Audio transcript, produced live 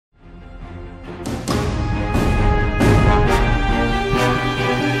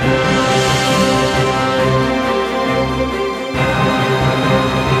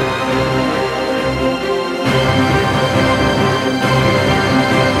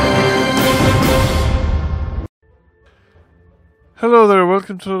Hello there,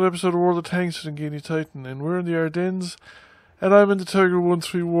 welcome to another episode of World of Tanks with Guinea Titan, and we're in the Ardennes, and I'm in the Tiger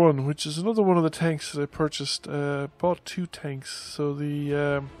 131, which is another one of the tanks that I purchased. Bought two tanks, so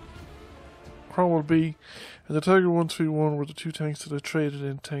the Cromwell B and the Tiger 131 were the two tanks that I traded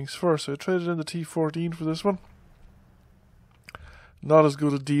in tanks for. So I traded in the T14 for this one. Not as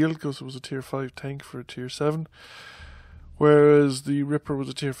good a deal because it was a tier 5 tank for a tier 7, whereas the Ripper was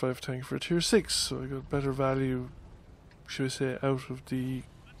a tier 5 tank for a tier 6, so I got better value, should I say, out of the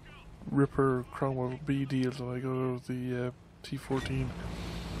Ripper Cromwell B deal than I got out of the T14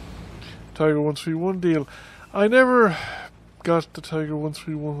 Tiger 131 deal. I never got the Tiger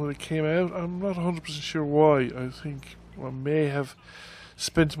 131 when it came out. I'm not 100% sure why. I think I may have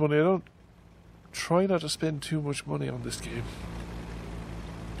spent money. I don't try not to spend too much money on this game.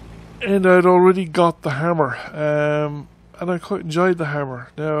 And I'd already got the hammer. And I quite enjoyed the hammer.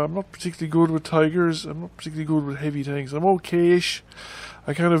 Now, I'm not particularly good with Tigers. I'm not particularly good with heavy tanks. I'm okay-ish.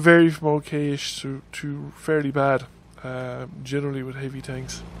 I kind of vary from okay-ish to fairly bad, generally with heavy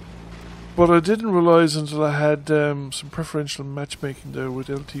tanks. But I didn't realise until I had some preferential matchmaking there with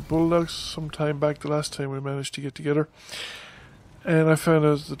LT Bulldogs some time back, the last time we managed to get together. And I found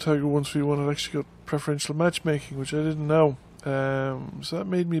out the Tiger 131 had actually got preferential matchmaking, which I didn't know. So that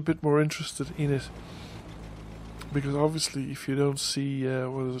made me a bit more interested in it. Because obviously, if you don't see,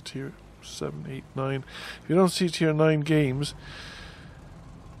 what is it, tier 7, 8, 9, if you don't see tier 9 games,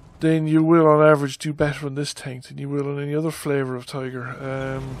 then you will on average do better on this tank than you will on any other flavour of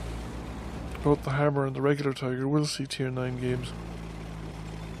Tiger. Both the Hammer and the regular Tiger will see tier 9 games.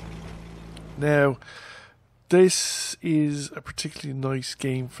 Now, this is a particularly nice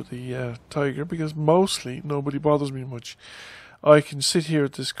game for the Tiger because mostly nobody bothers me much. I can sit here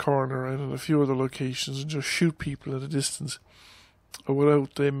at this corner and in a few other locations and just shoot people at a distance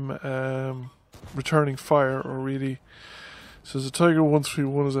without them returning fire or really. So the Tiger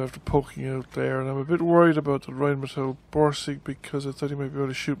 131 is after poking out there, and I'm a bit worried about the Rheinmetall Borsig because I thought he might be able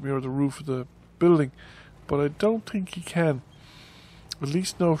to shoot me over the roof of the building, but I don't think he can. At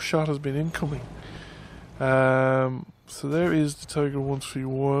least no shot has been incoming. So there is the Tiger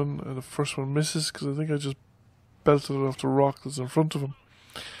 131, and the first one misses because I think I just belted it off the rock that's in front of him.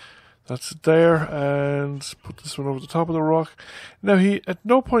 That's it there, and put this one over the top of the rock. Now he at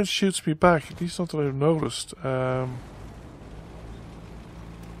no point shoots me back, at least not that I've noticed. So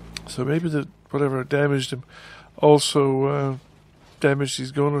maybe that whatever damaged him also damaged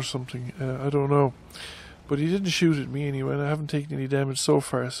his gun or something. I don't know. But he didn't shoot at me anyway, and I haven't taken any damage so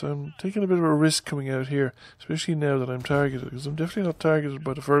far, so I'm taking a bit of a risk coming out here, especially now that I'm targeted, because I'm definitely not targeted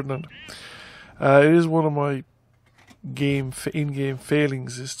by the Ferdinand. It is one of my in-game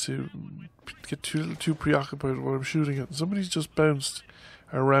failings is to get too preoccupied with what I'm shooting at. Somebody's just bounced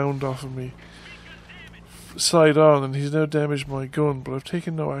around off of me side on, and he's now damaged my gun, but I've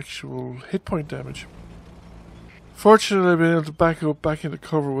taken no actual hit point damage. Fortunately, I've been able to back up back into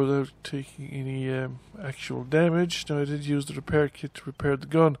cover without taking any actual damage. Now I did use the repair kit to repair the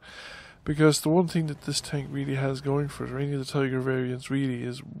gun, because the one thing that this tank really has going for it, or any of the Tiger variants really,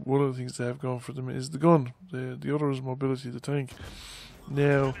 is one of the things they have going for them is the gun. The other is mobility of the tank.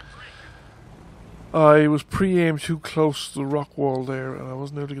 Now, I was pre-aimed too close to the rock wall there, and I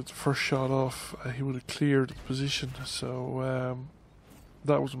wasn't able to get the first shot off. He would have cleared the position, so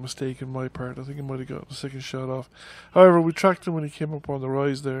that was a mistake on my part. I think I might have gotten the second shot off. However, we tracked him when he came up on the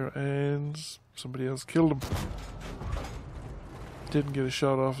rise there, and somebody else killed him. Didn't get a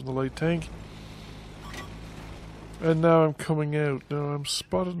shot off in the light tank. And now I'm coming out. Now I'm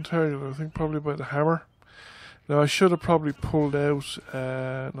spotted and targeted, I think probably by the hammer. Now I should have probably pulled out,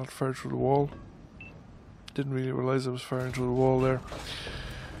 not fired through the wall. Didn't really realise I was firing through the wall there.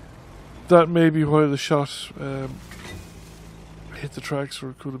 That may be why the shot hit the tracks,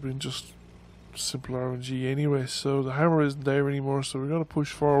 or it could have been just simple RNG anyway. So the hammer isn't there anymore, so we're going to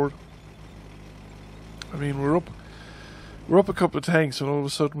push forward. I mean, we're up a couple of tanks, and all of a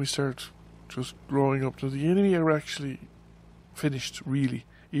sudden we start just growing up. Now the enemy are actually finished, really,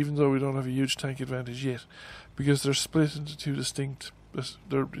 even though we don't have a huge tank advantage yet, because they're split into two distinct.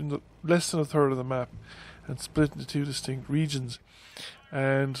 They're in the less than a third of the map, and split into two distinct regions.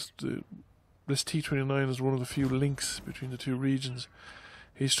 And this T29 is one of the few links between the two regions.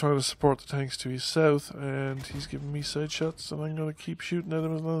 He's trying to support the tanks to his south, and he's giving me side shots, and I'm going to keep shooting at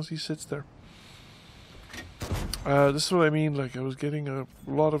him as long as he sits there. This is what I mean, like I was getting a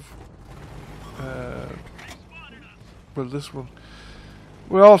lot of well, this one,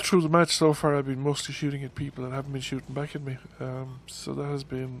 well, all through the match so far I've been mostly shooting at people that haven't been shooting back at me, so that has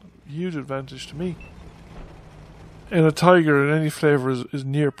been a huge advantage to me. And a Tiger in any flavour is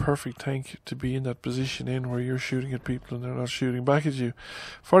near perfect tank to be in that position in where you're shooting at people and they're not shooting back at you.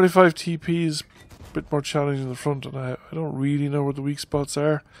 45 TP is a bit more challenging in the front, and I don't really know where the weak spots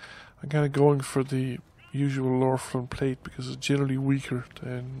are. I'm kind of going for the usual lower front plate because it's generally weaker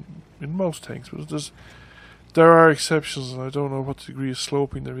than in most tanks, but there are exceptions, and I don't know what degree of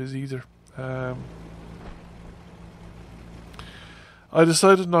sloping there is either. I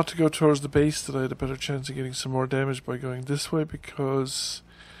decided not to go towards the base, that I had a better chance of getting some more damage by going this way, because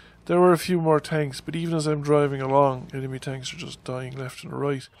there were a few more tanks, but even as I'm driving along, enemy tanks are just dying left and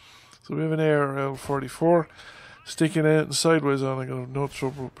right. So we have an ARL-44 sticking out and sideways on. I got no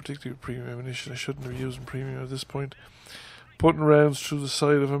trouble, particularly with premium ammunition. I shouldn't have used premium at this point. Putting rounds through the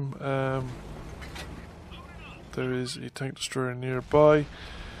side of him. There is a tank destroyer nearby.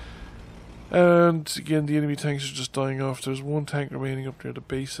 And again, the enemy tanks are just dying off. There's one tank remaining up near the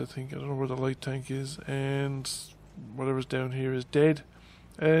base, I think. I don't know where the light tank is. And whatever's down here is dead.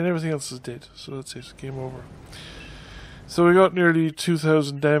 And everything else is dead. So that's it. Game over. So we got nearly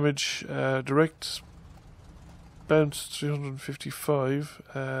 2,000 damage. Direct bounce 355.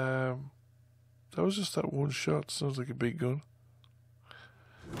 That was just that one shot. Sounds like a big gun.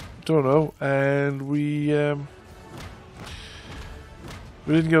 Don't know. And we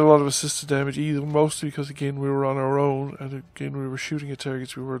didn't get a lot of assisted damage either, mostly because again we were on our own, and again we were shooting at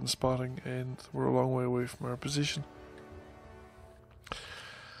targets we weren't spotting, and we're a long way away from our position.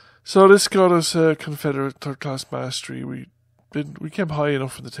 So this got us Confederate third class mastery. We came high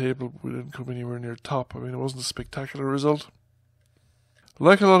enough in the table, but we didn't come anywhere near top. I mean, it wasn't a spectacular result.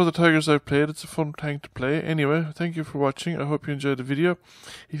 Like a lot of the Tigers I've played, it's a fun tank to play. Anyway, thank you for watching. I hope you enjoyed the video.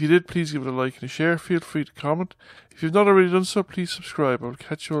 If you did, please give it a like and a share. Feel free to comment. If you've not already done so, please subscribe. I'll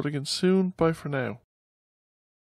catch you all again soon. Bye for now.